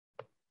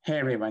Hey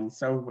everyone,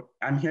 so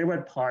I'm here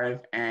with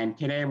Parth, and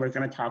today we're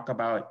going to talk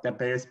about the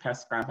Bears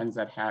press conference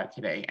that had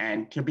today.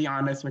 And to be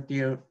honest with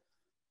you,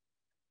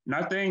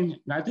 nothing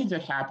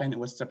that happened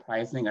was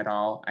surprising at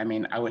all. I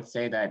mean, I would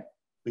say that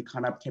we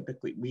kind of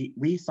typically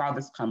we saw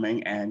this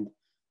coming, and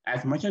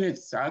as much as it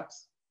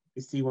sucks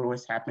to see what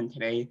was happening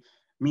today,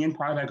 me and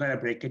Parth are going to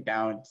break it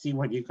down, see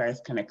what you guys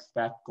can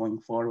expect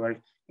going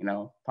forward.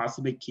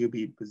 Possibly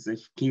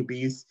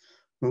QBs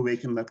who we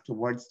can look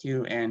towards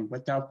to. And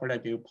without further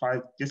ado,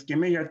 Parth, just give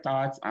me your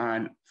thoughts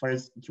on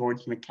first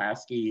George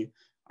McCaskey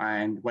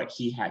and what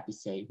he had to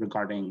say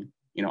regarding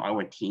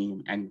our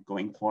team and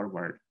going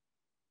forward.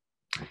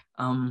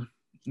 Um,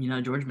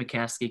 George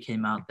McCaskey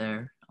came out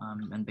there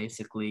and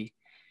basically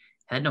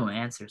had no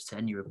answers to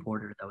any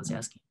reporter that was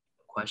asking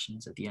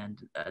questions at the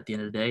end of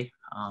the day.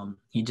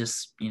 He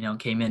just,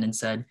 came in and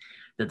said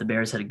that the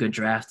Bears had a good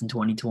draft in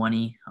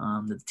 2020,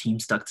 that the team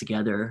stuck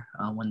together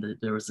when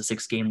there was a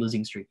 6-game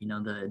losing streak.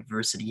 The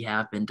adversity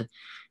happened,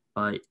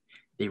 but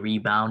they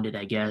rebounded,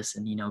 I guess,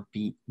 and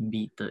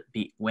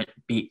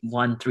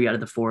won 3 out of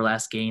the 4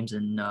 last games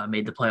and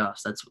made the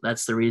playoffs.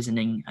 That's the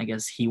reasoning. I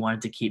guess he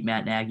wanted to keep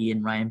Matt Nagy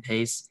and Ryan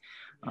Pace,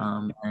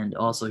 and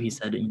also he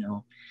said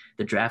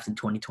the draft in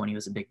 2020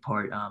 was a big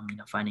part.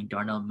 Finding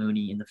Darnell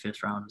Mooney in the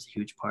 5th round was a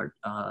huge part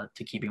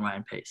to keeping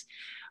Ryan Pace.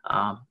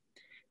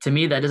 To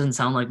me, that doesn't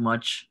sound like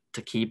much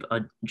to keep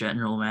a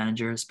general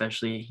manager,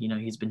 especially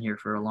he's been here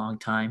for a long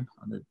time.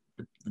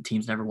 The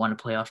team's never won a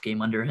playoff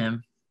game under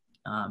him.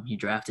 He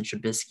drafted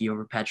Trubisky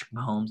over Patrick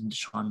Mahomes and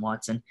Deshaun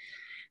Watson.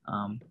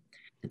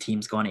 The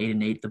team's gone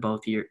 8-8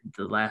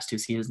 the last 2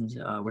 seasons.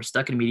 We're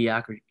stuck in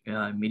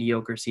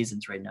mediocre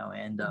seasons right now,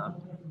 and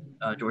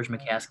George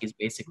McCaskey is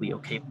basically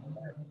okay with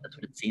that. That's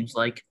what it seems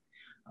like.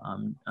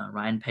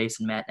 Ryan Pace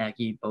and Matt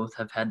Nagy both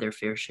have had their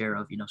fair share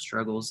of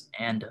struggles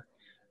and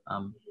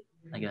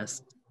I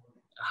guess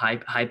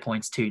high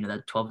points too.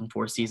 That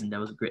 12-4 season, that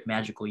was a great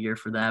magical year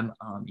for them.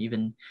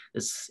 Even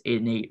this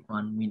 8-8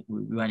 run, we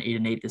went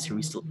 8-8 this year.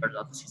 We still started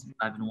off the season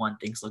 5-1.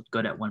 Things looked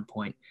good at one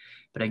point,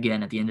 but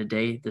again, at the end of the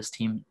day, this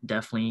team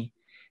definitely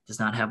does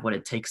not have what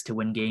it takes to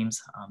win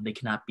games. They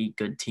cannot beat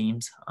good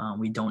teams.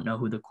 We don't know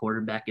who the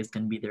quarterback is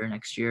going to be there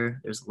next year.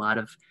 There's a lot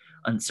of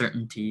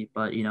uncertainty,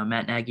 but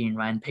Matt Nagy and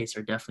Ryan Pace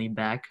are definitely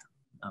back.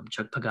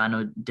 Chuck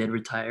Pagano did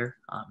retire.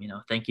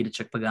 Thank you to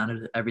Chuck Pagano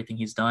for everything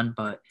he's done,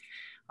 but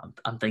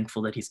I'm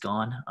thankful that he's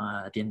gone.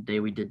 At the end of the day,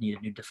 we did need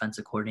a new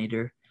defensive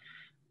coordinator.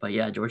 But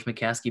yeah, George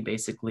McCaskey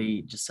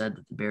basically just said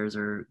that the Bears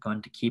are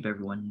going to keep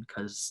everyone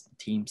because the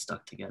team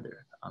stuck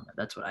together.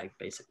 That's what I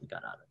basically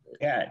got out of it.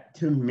 Yeah,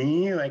 to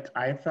me,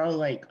 I felt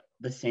like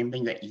the same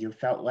thing that you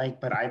felt like,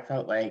 but I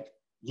felt like,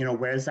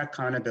 where's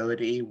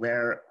accountability?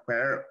 Where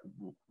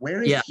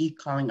is he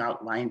calling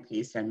out Ryan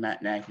Pace and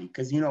Matt Nagy?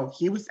 Because,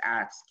 he was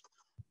asked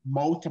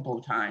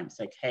multiple times,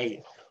 like,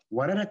 hey,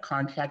 what are the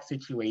contract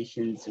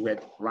situations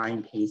with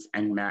Ryan Pace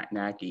and Matt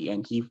Nagy?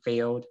 And he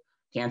failed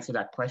to answer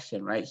that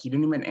question, right? He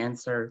didn't even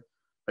answer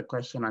the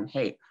question on,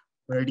 hey,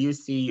 where do you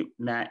see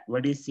Matt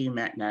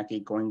Nagy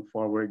going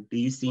forward? Do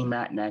you see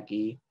Matt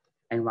Nagy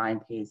and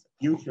Ryan Pace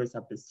futures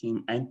of this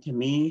team? And to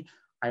me,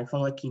 I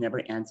feel like he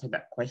never answered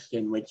that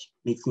question, which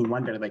makes me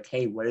wonder, like,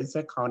 hey, what is the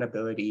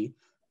accountability?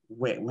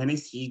 When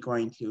is he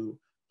going to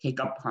take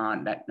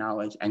upon that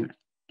knowledge and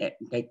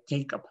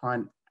take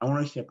upon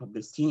ownership of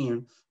this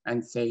team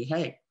and say,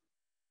 hey,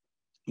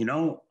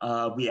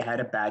 we had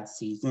a bad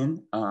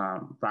season.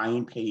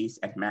 Ryan Pace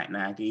and Matt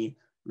Nagy,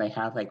 they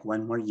have like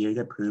one more year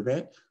to prove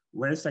it.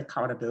 Where's the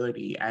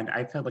accountability? And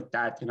I feel like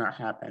that did not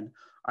happen.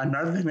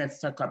 Another thing that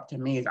stuck up to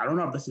me is, I don't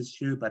know if this is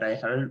true, but I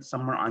heard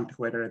somewhere on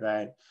Twitter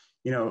that,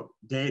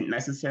 they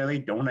necessarily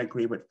don't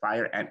agree with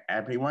fire and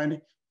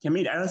everyone. To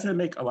me, that doesn't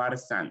make a lot of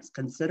sense,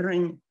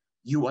 considering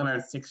you won a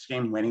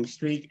 6-game winning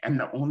streak and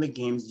the only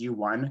games you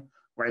won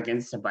were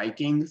against the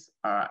Vikings,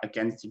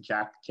 against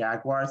the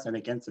Jaguars, and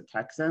against the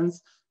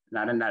Texans.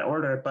 Not in that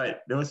order,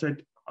 but those are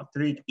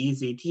 3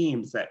 easy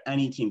teams that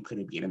any team could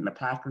have beaten. The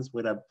Packers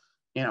would have,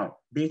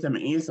 beat them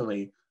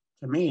easily.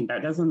 To me,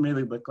 that doesn't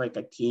really look like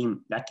a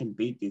team that can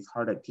beat these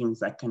harder teams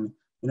that can,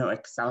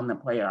 excel in the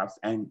playoffs.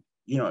 And,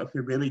 if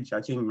you're really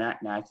judging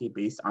Matt Nagy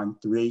based on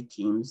 3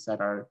 teams that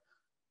are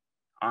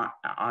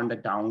on the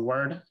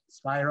downward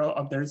spiral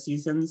of their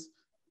seasons,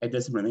 it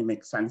doesn't really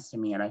make sense to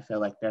me. And I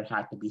feel like there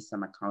had to be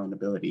some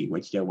accountability,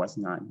 which there was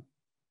none.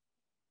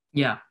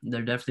 Yeah,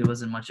 there definitely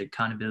wasn't much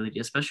accountability,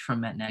 especially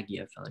from Matt Nagy.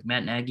 I felt like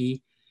Matt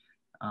Nagy,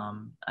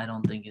 I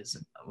don't think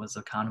was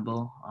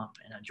accountable.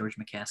 And George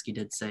McCaskey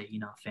did say,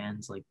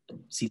 fans like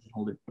season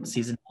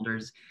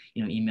holders,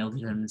 emailed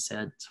him and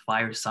said to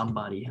fire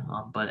somebody.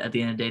 But at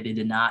the end of the day, they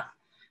did not.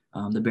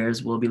 The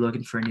Bears will be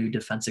looking for a new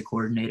defensive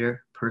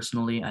coordinator.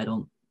 Personally, I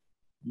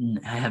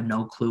have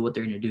no clue what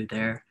they're going to do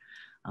there.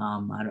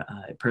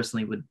 I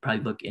personally would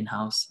probably look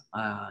in-house.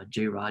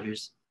 Jay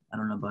Rodgers, I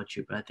don't know about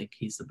you, but I think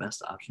he's the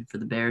best option for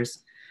the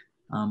Bears.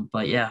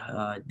 But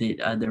yeah,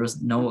 there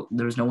was no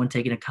one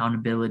taking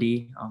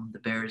accountability. The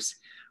Bears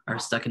are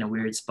stuck in a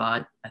weird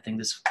spot. I think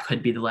this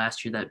could be the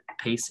last year that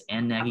Pace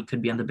and Nagy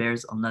could be on the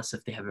Bears, unless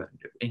if they have an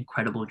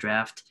incredible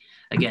draft.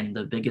 Again,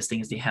 the biggest thing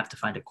is they have to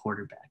find a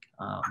quarterback.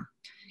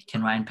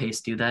 Can Ryan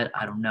Pace do that?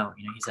 I don't know.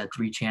 He's had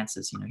 3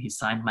 chances. He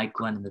signed Mike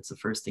Glennon. That's the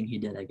first thing he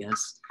did, I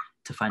guess,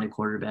 to find a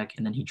quarterback.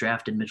 And then he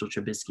drafted Mitchell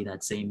Trubisky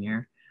that same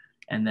year.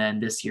 And then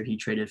this year he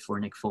traded for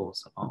Nick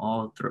Foles.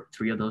 All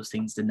 3 of those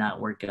things did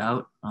not work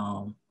out.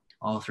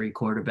 All 3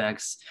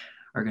 quarterbacks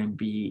are going to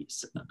be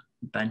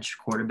bench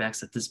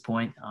quarterbacks at this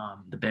point.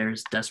 The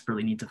Bears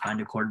desperately need to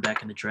find a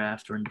quarterback in the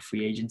draft or in the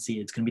free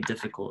agency. It's going to be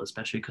difficult,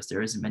 especially because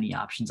there isn't many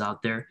options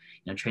out there.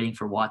 Trading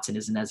for Watson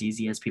isn't as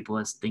easy as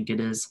people think it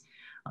is.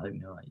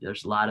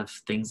 There's a lot of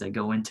things that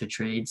go into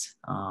trades.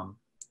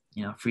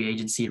 Free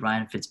agency,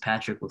 Ryan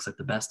Fitzpatrick looks like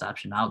the best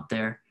option out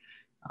there.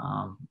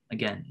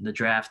 Again, the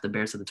draft, the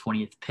Bears have the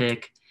 20th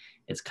pick.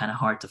 It's kind of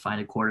hard to find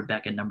a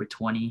quarterback at number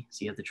 20,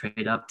 so you have to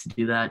trade up to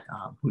do that.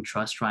 Who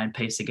trusts Ryan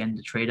Pace again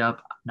to trade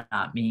up?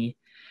 Not me.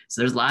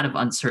 So there's a lot of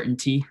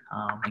uncertainty.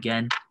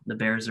 Again, the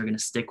Bears are going to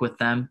stick with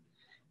them.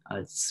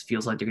 It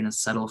feels like they're going to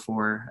settle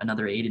for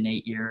another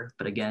 8-8 year.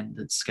 But again,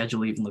 the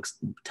schedule even looks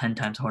 10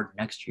 times harder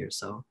next year.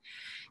 So,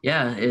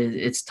 yeah,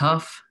 it's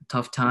tough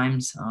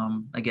times.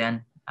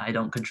 Again, I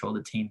don't control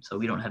the team, so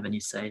we don't have any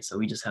say. So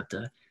we just have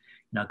to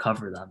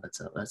cover them.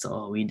 That's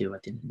all we do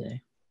at the end of the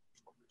day.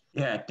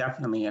 Yeah,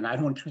 definitely. And I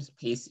don't trust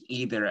Pace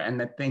either. And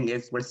the thing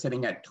is, we're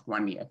sitting at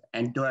 20th.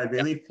 And do I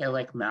really feel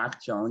like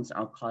Mac Jones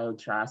or Kyle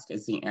Trask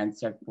is the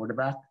answer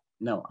quarterback?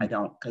 No, I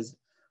don't. Because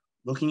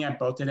looking at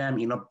both of them,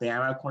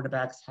 Bama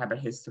quarterbacks have a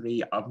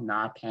history of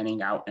not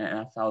panning out in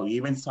NFL. We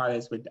even saw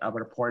this with a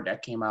report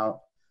that came out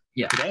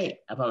today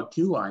about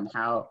Tua and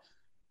how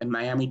the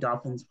Miami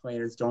Dolphins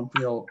players don't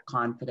feel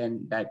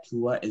confident that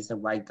Tua is the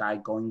right guy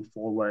going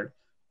forward.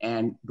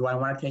 And do I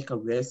want to take a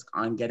risk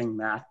on getting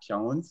Mac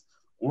Jones?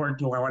 Or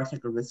do I want to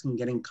take a risk in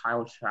getting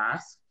Kyle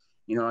Trask,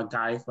 a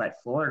guy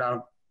at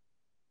Florida,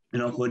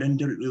 who didn't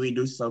really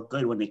do so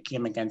good when it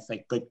came against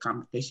good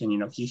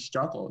competition. He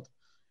struggled.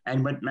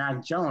 And with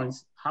Mac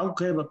Jones, how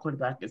good of a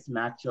quarterback is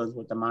Mac Jones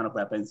with the amount of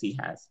weapons he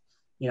has?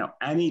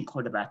 Any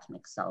quarterback can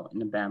excel in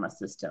the Bama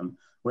system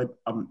with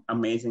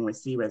amazing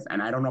receivers.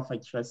 And I don't know if I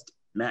trust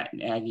Matt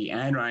Nagy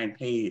and Ryan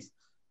Pace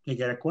to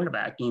get a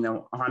quarterback.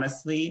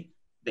 Honestly,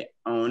 the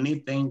only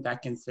thing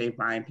that can save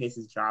Ryan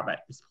Pace's job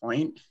at this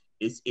point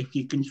is if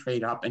he can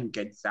trade up and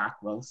get Zach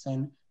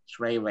Wilson,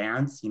 Trey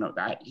Lance,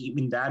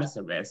 that is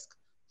a risk.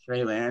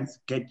 Trey Lance,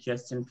 get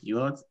Justin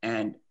Fields,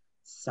 and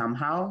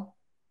somehow,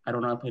 I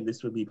don't know if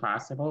this would be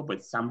possible,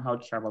 but somehow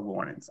Trevor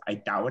Lawrence. I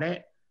doubt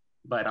it,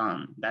 but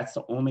that's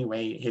the only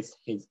way his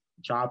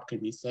job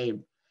could be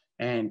saved.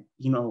 And,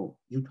 you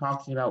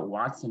talked about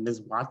Watson. Does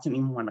Watson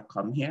even want to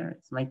come here?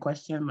 It's my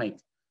question.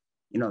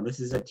 This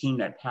is a team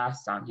that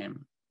passed on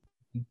him.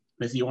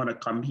 Does he want to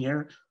come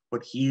here?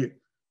 Would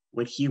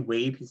he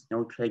waive his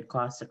no-trade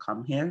clause to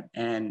come here?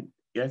 And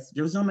yes,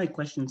 those are my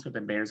questions for the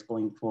Bears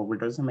going forward.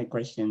 Those are my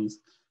questions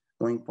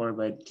going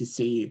forward to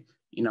see,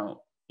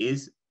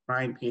 is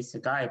Ryan Pace the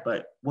guy?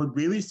 But what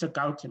really stuck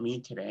out to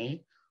me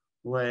today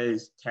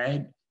was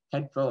Ted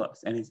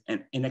Phillips and his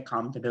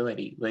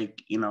inaccountability.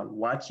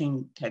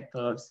 Watching Ted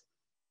Phillips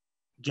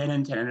get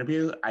into an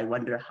interview, I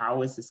wonder,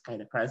 how is this guy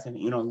the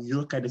president? You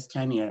look at his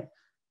tenure,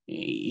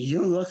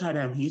 you look at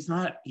him, he's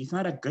not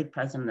a good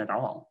president at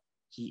all.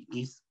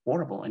 He's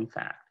horrible, in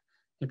fact,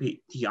 to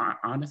be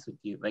honest with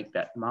you.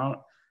 That amount,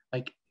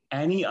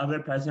 any other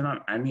president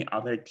on any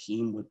other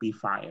team would be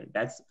fired.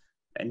 That's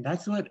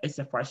what is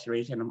the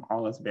frustration of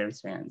all us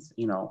Bears fans.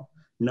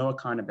 No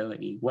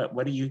accountability.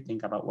 What do you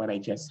think about what I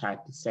just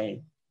had to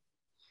say?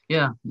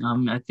 Yeah,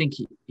 I think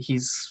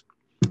he's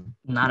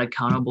not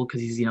accountable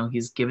because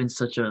he's given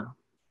such a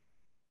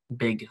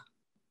big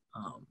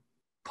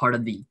part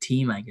of the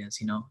team, I guess.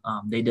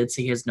 They did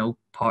say he has no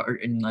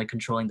part in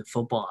controlling the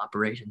football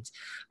operations,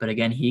 but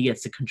again, he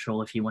gets to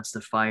control if he wants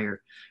to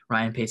fire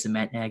Ryan Pace and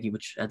Matt Nagy,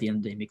 which at the end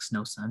of the day makes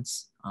no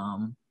sense.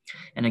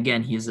 And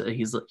again,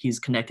 he's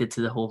connected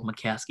to the whole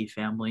McCaskey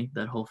family.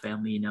 That whole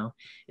family,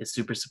 is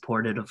super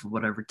supportive of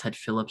whatever Ted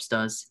Phillips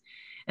does.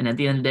 And at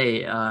the end of the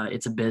day,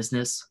 it's a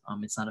business.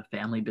 It's not a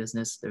family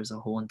business. There's a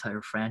whole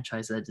entire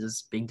franchise that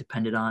is being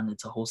depended on.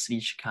 It's a whole city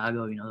of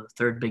Chicago, the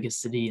 3rd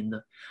biggest city in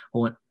the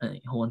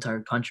whole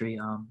entire country.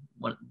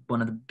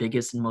 One of the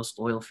biggest and most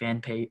loyal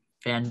fan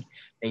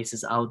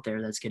bases out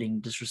there that's getting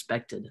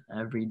disrespected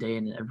every day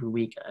and every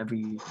week,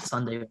 every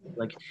Sunday.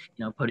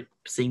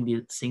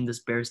 Seeing this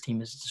Bears team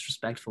is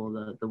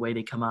disrespectful. The way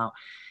they come out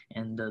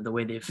and the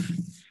way they've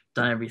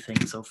done everything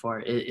so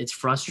far. It's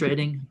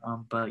frustrating,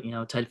 but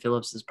Ted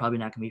Phillips is probably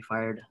not going to be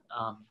fired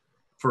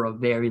for a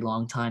very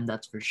long time.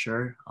 That's for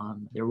sure.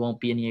 There won't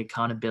be any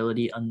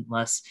accountability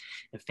unless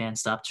if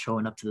fans stop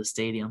showing up to the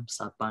stadium,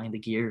 stop buying the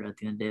gear. At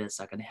the end of the day, that's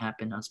not going to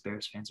happen. Us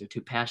Bears fans are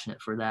too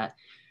passionate for that.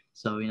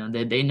 So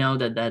they know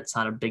that that's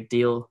not a big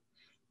deal,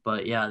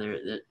 but yeah,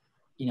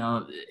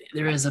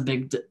 there is a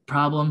big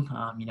problem.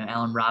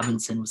 Allen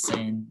Robinson was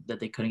saying that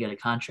they couldn't get a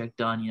contract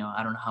done.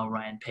 I don't know how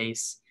Ryan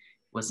Pace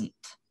wasn't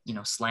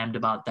slammed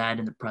about that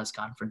in the press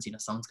conference.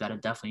 Someone's got to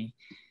definitely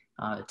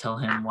tell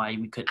him why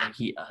we could like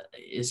he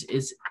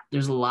is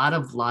there's a lot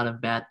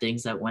of bad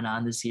things that went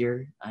on this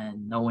year,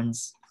 and no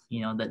one's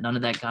that none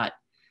of that got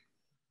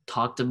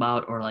talked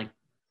about or like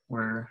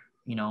were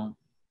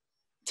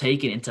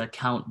taken into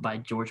account by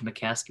George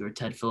McCaskey or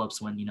Ted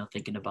Phillips when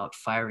thinking about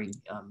firing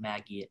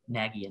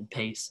Nagy and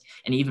Pace,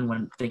 and even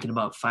when thinking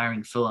about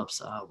firing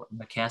Phillips,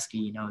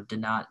 McCaskey did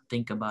not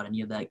think about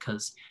any of that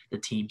because the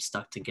team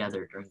stuck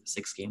together during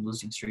the 6-game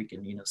losing streak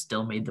and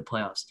still made the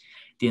playoffs.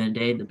 At the end of the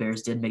day, the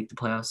Bears did make the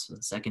playoffs for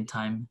the second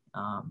time,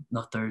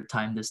 the third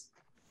time this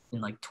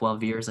in like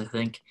 12 years, I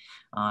think,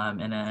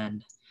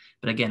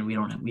 but again,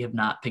 we have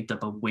not picked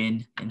up a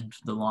win in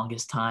the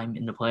longest time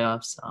in the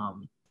playoffs.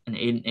 And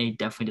 8-8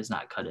 definitely does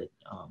not cut it.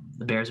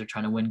 The Bears are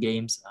trying to win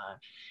games.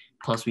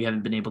 Plus, we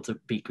haven't been able to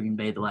beat Green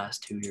Bay the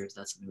last 2 years.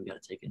 That's something we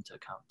got to take into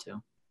account too.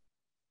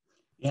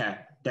 Yeah,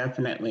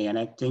 definitely. And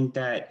I think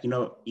that,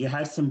 you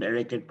had some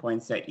very good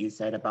points that you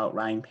said about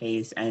Ryan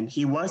Pace. And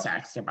he was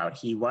asked about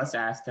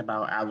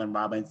Allen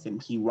Robinson.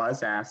 He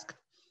was asked,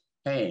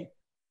 hey,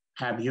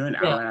 have you and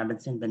Allen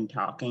Robinson been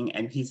talking?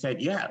 And he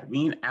said, yeah,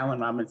 me and Allen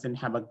Robinson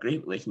have a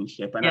great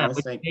relationship. And I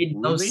was like,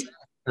 really?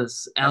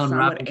 Because That's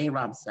not what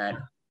A-Rob said.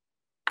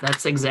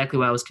 That's exactly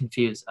why I was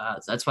confused.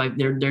 That's why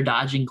they're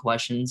dodging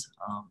questions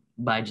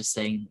by just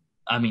saying.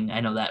 I mean, I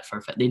know that for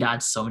a fact. They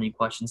dodged so many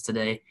questions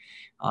today.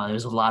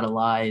 There's a lot of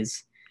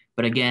lies,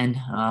 but again,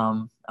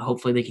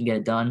 hopefully they can get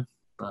it done.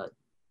 But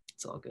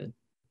it's all good.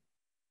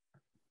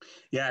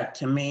 Yeah,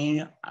 to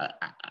me,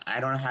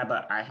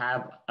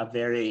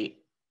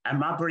 I'm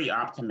not very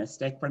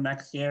optimistic for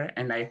next year,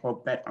 and I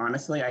hope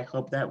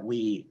that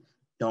we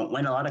don't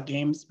win a lot of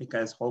games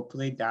because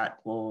hopefully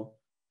that'll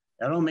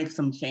make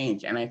some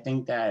change. And I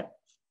think that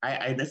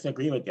I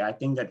disagree with you. I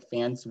think that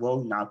fans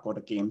will not go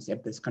to games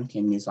if this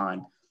continues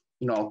on.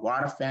 A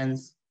lot of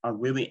fans are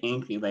really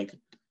angry. Like,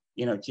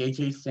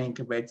 JJ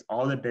Stankiewicz,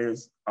 all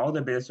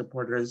the Bears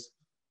supporters,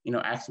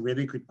 asked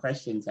really good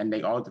questions and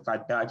they all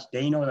got dodged.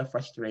 They know the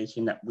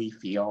frustration that we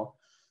feel,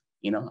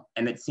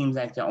 and it seems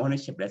like the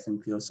ownership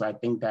doesn't feel. So I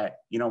think that,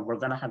 we're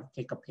going to have to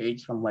take a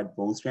page from what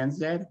Bulls fans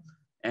did,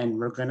 and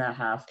we're going to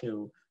have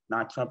to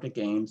not show up to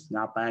games,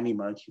 not buy any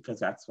merch, because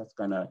that's what's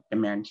going to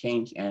demand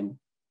change. And,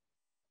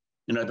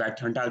 that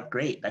turned out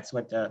great. That's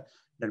what the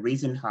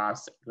reason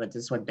Haas, this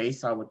is what they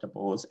saw with the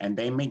Bulls, and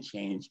they made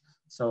change.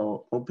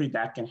 So hopefully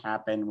that can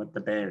happen with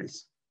the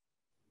Bears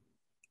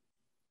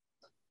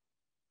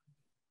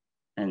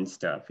and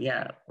stuff.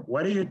 Yeah.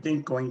 What do you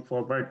think going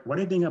forward? What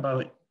do you think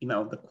about,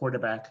 the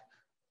quarterback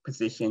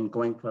position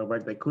going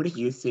forward? Like, who do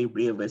you see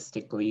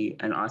realistically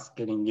and us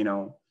getting,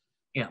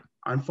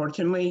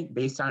 Unfortunately,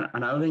 based on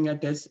another thing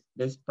that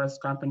this press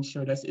conference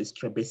showed us is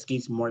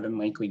Trubisky's more than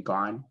likely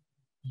gone.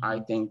 Mm-hmm. I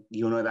think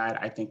that.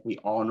 I think we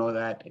all know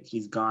that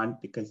he's gone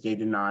because they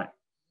did not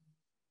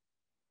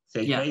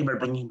say, hey, we're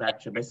bringing back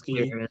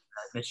Trubisky.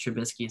 Mitch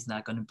Trubisky is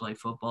not going to play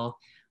football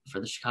for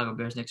the Chicago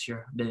Bears next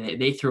year.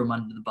 They threw him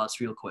under the bus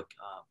real quick.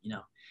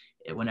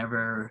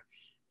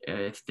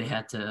 If they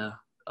had to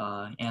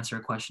answer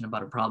a question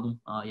about a problem,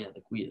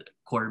 the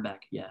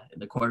quarterback. Yeah,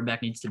 the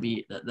quarterback needs to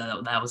be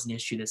that was an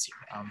issue this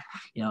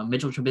year.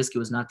 Mitchell Trubisky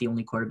was not the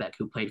only quarterback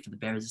who played for the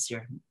Bears this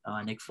year.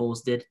 Nick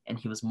Foles did, and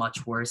he was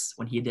much worse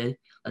when he did.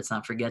 Let's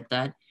not forget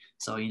that.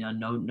 So,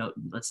 no,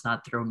 let's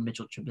not throw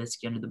Mitchell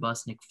Trubisky under the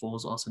bus. Nick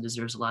Foles also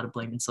deserves a lot of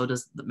blame, and so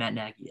does Matt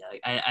Nagy.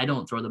 I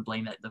don't throw the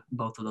blame at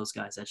both of those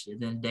guys, actually. At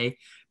the end of the day,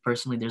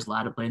 personally, there's a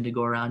lot of blame to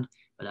go around,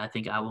 but I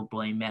think I will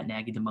blame Matt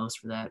Nagy the most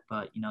for that.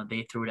 But,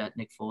 they threw it at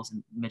Nick Foles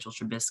and Mitchell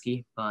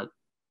Trubisky, but,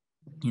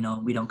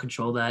 we don't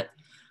control that.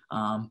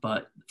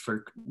 But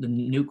for the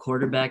new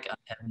quarterback, I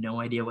have no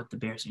idea what the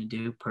Bears are going to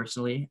do.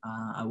 Personally,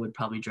 I would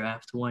probably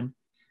draft one.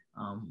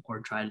 Or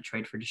try to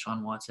trade for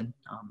Deshaun Watson.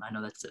 I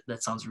know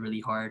that sounds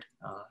really hard,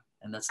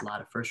 and that's a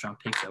lot of first-round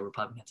picks that we're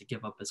probably going to have to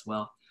give up as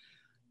well.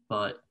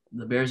 But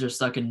the Bears are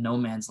stuck in no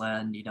man's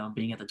land.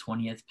 Being at the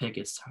 20th pick,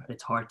 it's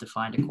hard to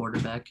find a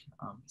quarterback,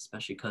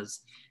 especially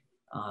because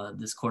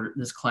this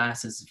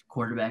class is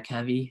quarterback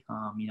heavy.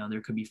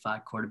 There could be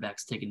 5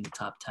 quarterbacks taking the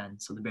top 10,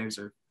 so the Bears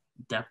are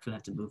definitely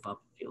have to move up.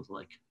 It feels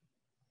like.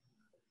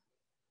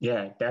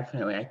 Yeah,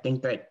 definitely. I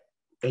think that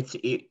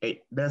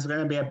there's going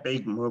to be a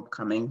big move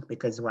coming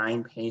because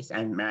Ryan Pace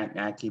and Matt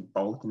Nagy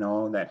both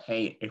know that,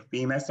 hey, if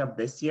we mess up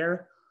this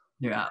year,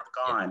 we're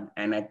gone.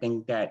 Yeah. And I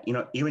think that,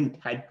 even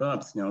Ted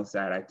Phillips knows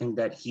that. I think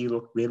that he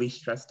looked really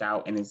stressed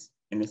out in his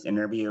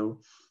interview.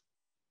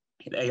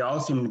 They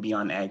all seem to be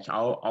on edge.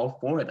 All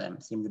 4 of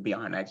them seem to be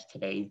on edge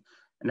today.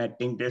 And I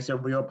think there's a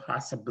real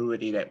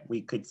possibility that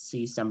we could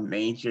see some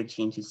major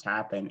changes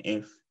happen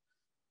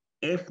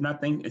if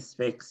nothing is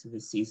fixed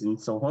this season.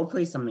 So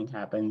hopefully something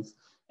happens.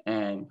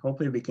 And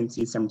hopefully we can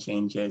see some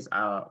changes.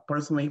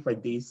 Personally, for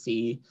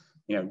DC,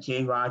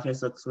 Jay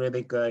Rogers looks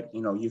really good.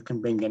 You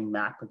can bring in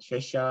Matt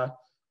Patricia.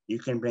 You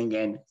can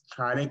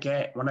try to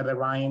get one of the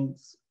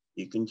Ryans.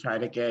 You can try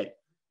to get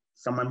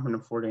someone from the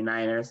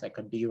 49ers, like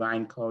a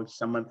D-line coach,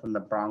 someone from the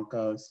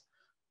Broncos.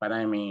 But,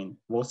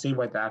 we'll see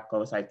where that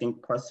goes. I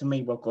think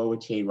personally we'll go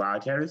with Jay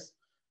Rogers.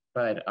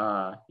 But,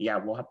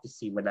 we'll have to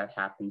see where that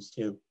happens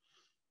too.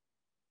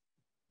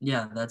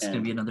 Yeah, that's going to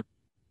And be another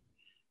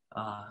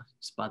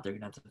spot they're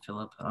going to have to fill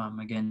up.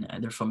 Again,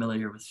 they're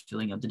familiar with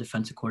filling up the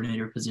defensive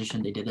coordinator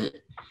position. They did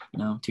it,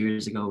 2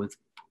 years ago with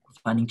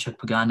finding Chuck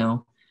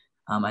Pagano.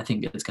 I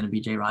think it's going to be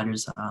Jay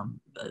Rodgers.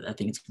 I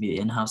think it's going to be the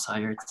in-house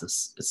hire. It's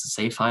a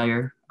safe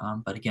hire.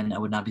 But again, I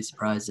would not be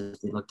surprised if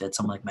they looked at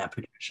someone like Matt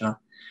Patricia.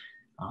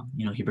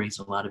 He brings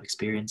a lot of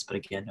experience. But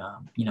again,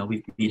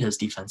 we've beat his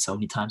defense so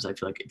many times. I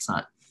feel like it's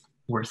not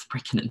worth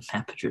breaking in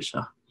Matt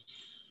Patricia.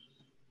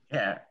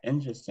 yeah,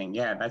 interesting.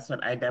 Yeah, that's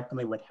what I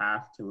definitely would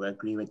have to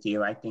agree with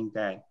you. I think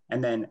that,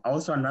 and then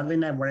also another thing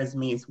that worries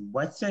me is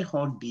what's the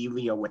whole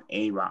dealio with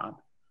A-Rob?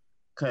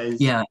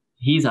 Because Yeah,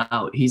 he's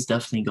out. He's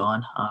definitely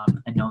gone.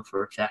 I know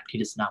for a fact he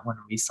does not want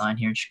to re-sign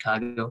here in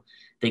Chicago.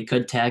 They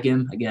could tag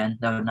him again.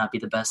 That would not be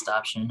the best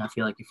option. I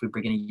feel like if we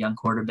bring in a young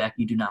quarterback,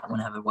 you do not want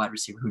to have a wide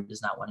receiver who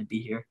does not want to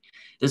be here.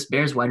 This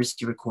Bears wide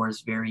receiver core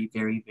is very,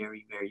 very,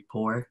 very, very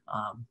poor.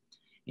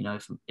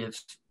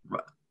 If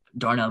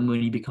Darnell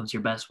Mooney becomes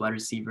your best wide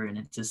receiver and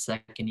it's his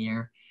second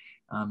year,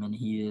 and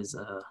he is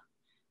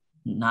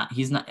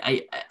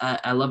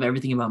I love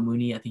everything about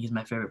Mooney. I think he's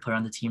my favorite player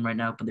on the team right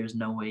now, but there's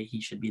no way he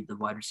should be the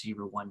wide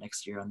receiver 1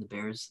 next year on the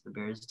Bears. The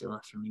Bears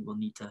definitely will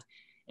need to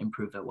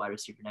improve at wide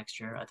receiver next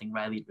year. I think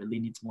Riley really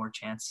needs more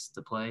chance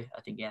to play.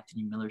 I think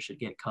Anthony Miller should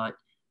get cut.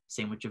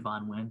 Same with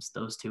Javon Wims.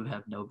 Those two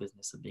have no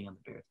business of being on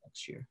the Bears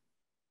next year.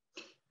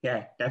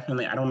 yeah,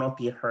 definitely. I don't know if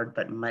you heard,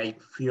 but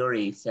Mike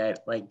Fury said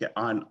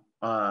on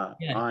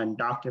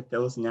Dr.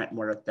 Phil's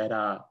network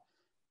that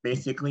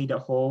basically the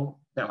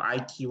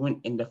IQ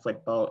in the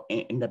football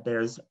in the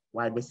Bears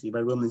wide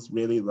receiver room is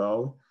really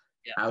low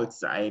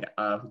outside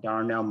of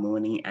Darnell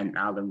Mooney and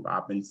Allen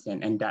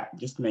Robinson. And that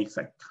just makes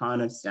a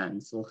ton of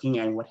sense. Looking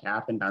at what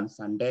happened on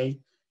Sunday,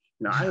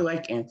 I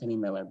like Anthony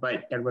Miller,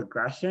 but the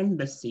regression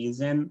this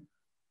season,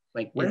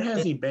 where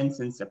has he been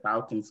since the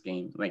Falcons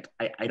game?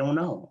 I don't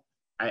know.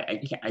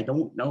 I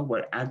don't know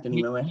where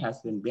Anthony Miller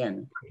has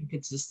been.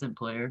 Inconsistent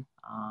player.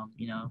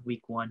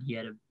 Week 1 he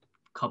had a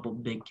couple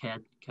big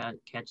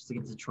catches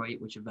against Detroit,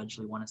 which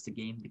eventually won us the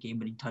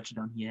game-winning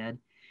touchdown he had.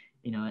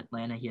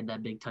 Atlanta, he had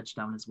that big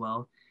touchdown as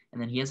well.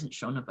 And then he hasn't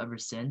shown up ever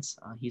since.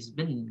 He's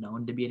been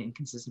known to be an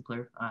inconsistent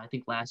player. I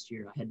think last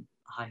year I had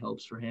high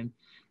hopes for him,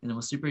 and then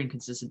was super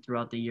inconsistent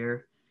throughout the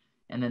year.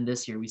 And then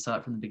this year we saw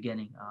it from the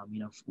beginning.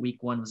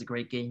 Week 1 was a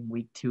great game.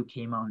 Week 2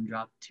 came out and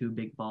dropped 2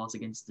 big balls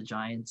against the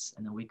Giants,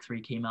 and then week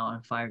 3 came out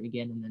on fire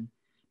again. And then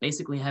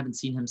basically I haven't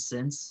seen him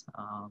since.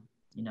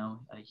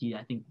 He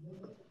I think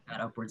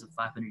got upwards of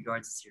 500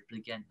 yards this year. But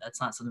again,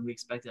 that's not something we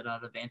expected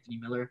out of Anthony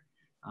Miller.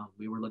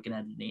 We were looking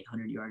at an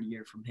 800-yard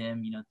year from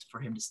him,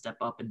 for him to step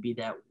up and be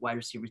that wide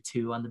receiver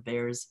 2 on the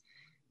Bears.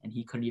 And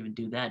he couldn't even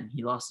do that. And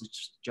he lost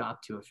his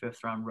job to a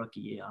 5th-round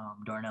rookie,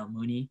 Darnell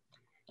Mooney.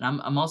 And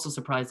I'm also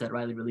surprised that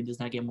Riley really does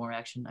not get more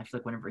action. I feel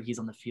like whenever he's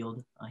on the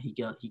field,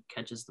 he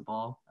catches the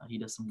ball. He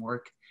does some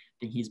work. I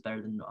think he's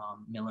better than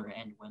Miller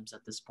and Wims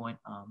at this point.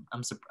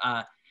 I'm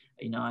surprised.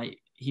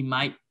 He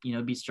might,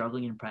 be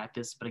struggling in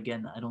practice, but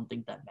again, I don't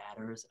think that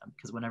matters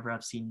because whenever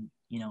I've seen,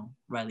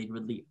 Riley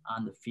Ridley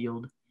on the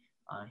field,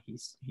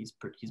 he's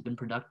been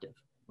productive.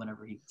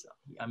 Whenever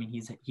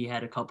he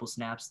had a couple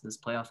snaps this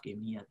playoff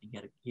game. I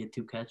think he had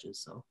 2 catches,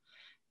 so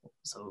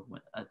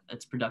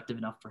it's productive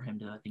enough for him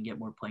to I think get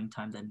more playing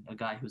time than a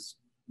guy who's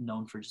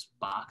known for just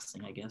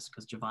boxing, I guess,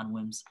 because Javon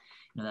Wims,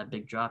 that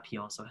big drop, he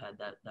also had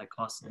that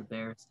cost of the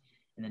Bears,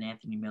 and then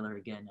Anthony Miller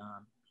again,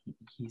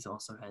 he's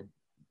also had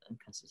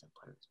inconsistent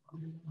player as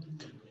well.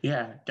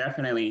 Yeah,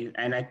 definitely.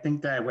 And I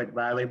think that with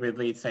Riley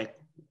Ridley, it's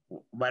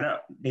what are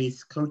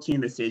these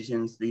coaching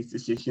decisions, these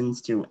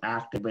decisions to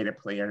activate a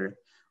player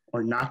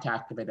or not to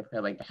activate a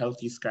player, the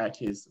healthy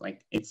scratches,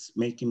 it's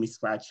making me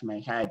scratch my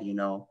head,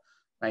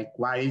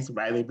 why is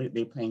Riley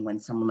Ridley playing when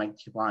someone like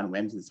Javon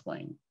Wims is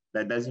playing?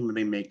 That doesn't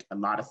really make a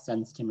lot of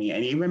sense to me.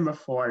 And even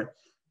before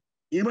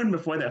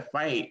the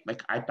fight,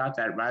 I thought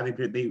that Riley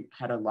Ridley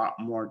had a lot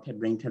more to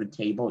bring to the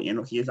table.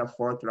 He is a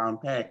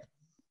 4th-round pick.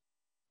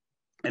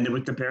 And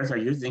with the Bears are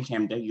using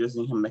him, they're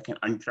using him like an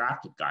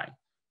undrafted guy.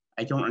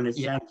 I don't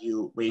understand. Yeah.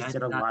 You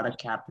wasted a lot of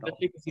capital.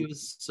 Because he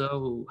was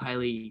so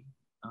highly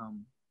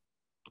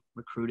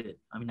recruited.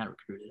 I mean, not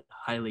recruited,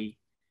 highly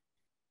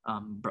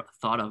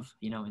thought of,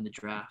 in the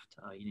draft.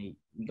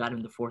 We got him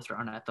in the 4th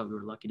round. I thought we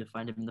were lucky to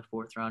find him in the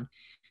 4th round.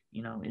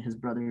 His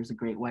brother is a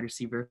great wide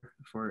receiver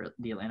for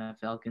the Atlanta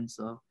Falcons.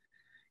 So,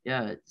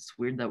 yeah, it's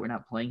weird that we're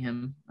not playing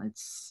him. It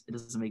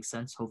doesn't make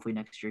sense. Hopefully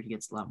next year he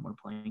gets a lot more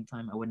playing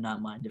time. I would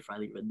not mind if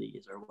Riley Ridley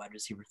is our wide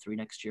receiver 3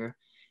 next year.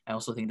 I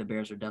also think the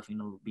Bears are definitely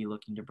going to be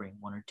looking to bring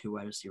 1 or 2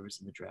 wide receivers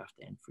in the draft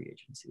and free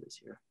agency this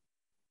year.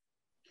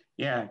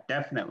 Yeah,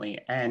 definitely.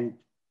 And,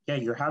 yeah,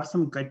 you have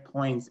some good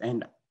points.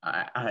 And,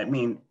 I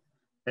mean,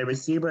 the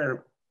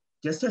receiver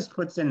just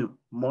puts in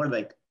more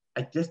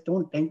I just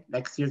don't think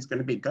next year is going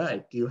to be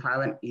good. You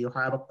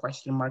have a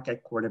question mark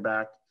at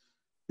quarterback.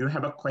 You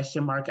have a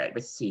question mark at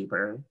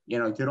receiver. You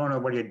don't know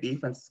what your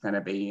defense is going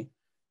to be.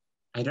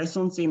 I just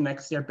don't see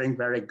next year being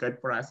very good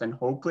for us. And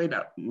hopefully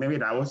maybe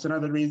that was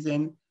another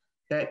reason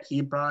that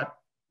he brought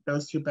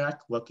those 2 back,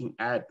 looking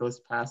at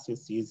those past 2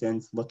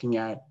 seasons, looking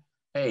at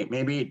hey,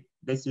 maybe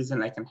this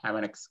season I can have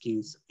an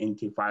excuse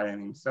into firing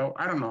him. So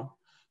I don't know.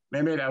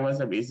 Maybe that was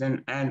a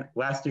reason. And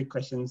last two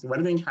questions. What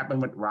do you think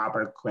happened with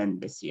Robert Quinn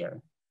this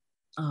year?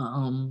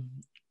 Um,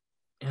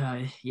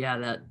 yeah,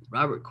 that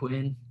Robert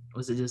Quinn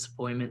was a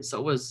disappointment.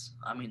 So was,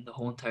 I mean, the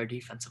whole entire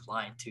defensive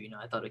line too.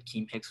 I thought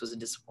Akeem Hicks was a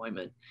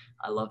disappointment.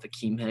 I love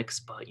Akeem Hicks,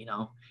 but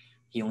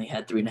he only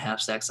had 3.5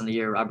 sacks on the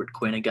year. Robert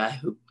Quinn, a guy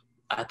who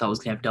I thought was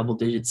gonna have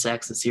double-digit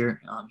sacks this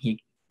year,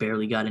 he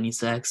barely got any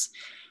sacks.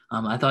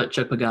 I thought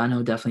Chuck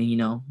Pagano definitely,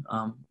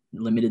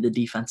 limited the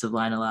defensive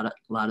line a lot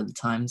of the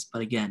times.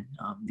 But again,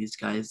 these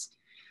guys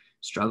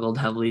struggled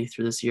heavily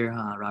through this year.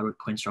 Robert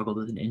Quinn struggled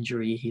with an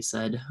injury, he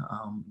said.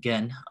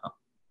 Again,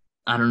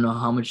 I don't know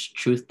how much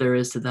truth there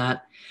is to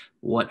that.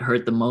 What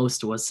hurt the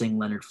most was seeing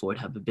Leonard Floyd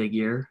have a big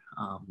year.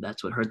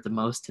 That's what hurt the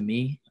most to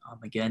me.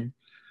 Again,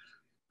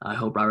 I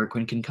hope Robert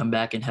Quinn can come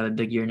back and have a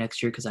big year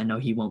next year because I know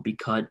he won't be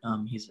cut.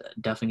 He's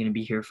definitely going to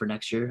be here for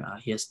next year.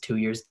 He has 2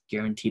 years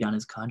guaranteed on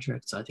his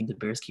contract, so I think the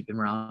Bears keep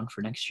him around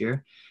for next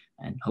year,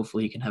 and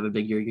hopefully he can have a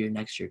big year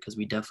next year because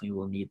we definitely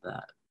will need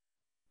that.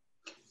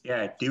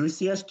 Yeah, do you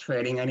see us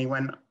trading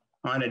anyone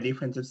on the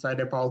defensive side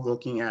of the ball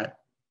looking at,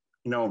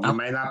 we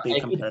might not be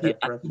competitive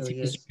for a few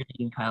years?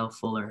 Kyle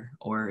Fuller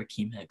or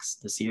Akeem Hicks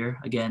this year.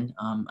 Again,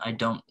 I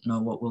don't know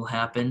what will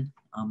happen.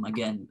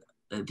 Again,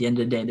 at the end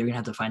of the day, they're going to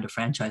have to find a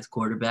franchise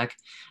quarterback.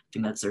 I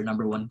think that's their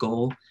number one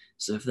goal.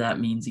 So if that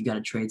means you got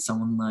to trade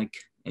someone like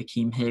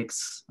Akeem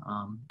Hicks,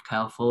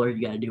 Kyle Fuller,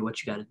 you got to do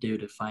what you got to do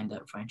to find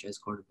that franchise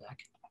quarterback.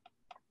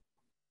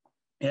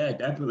 Yeah,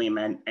 definitely,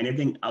 man.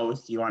 Anything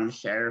else you want to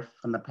share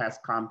from the press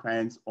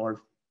conference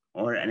or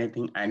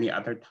any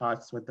other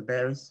thoughts with the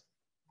Bears?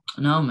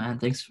 No, man.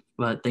 Thanks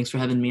for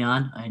having me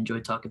on. I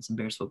enjoyed talking some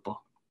Bears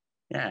football.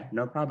 Yeah,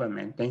 no problem,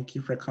 man. Thank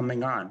you for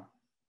coming on.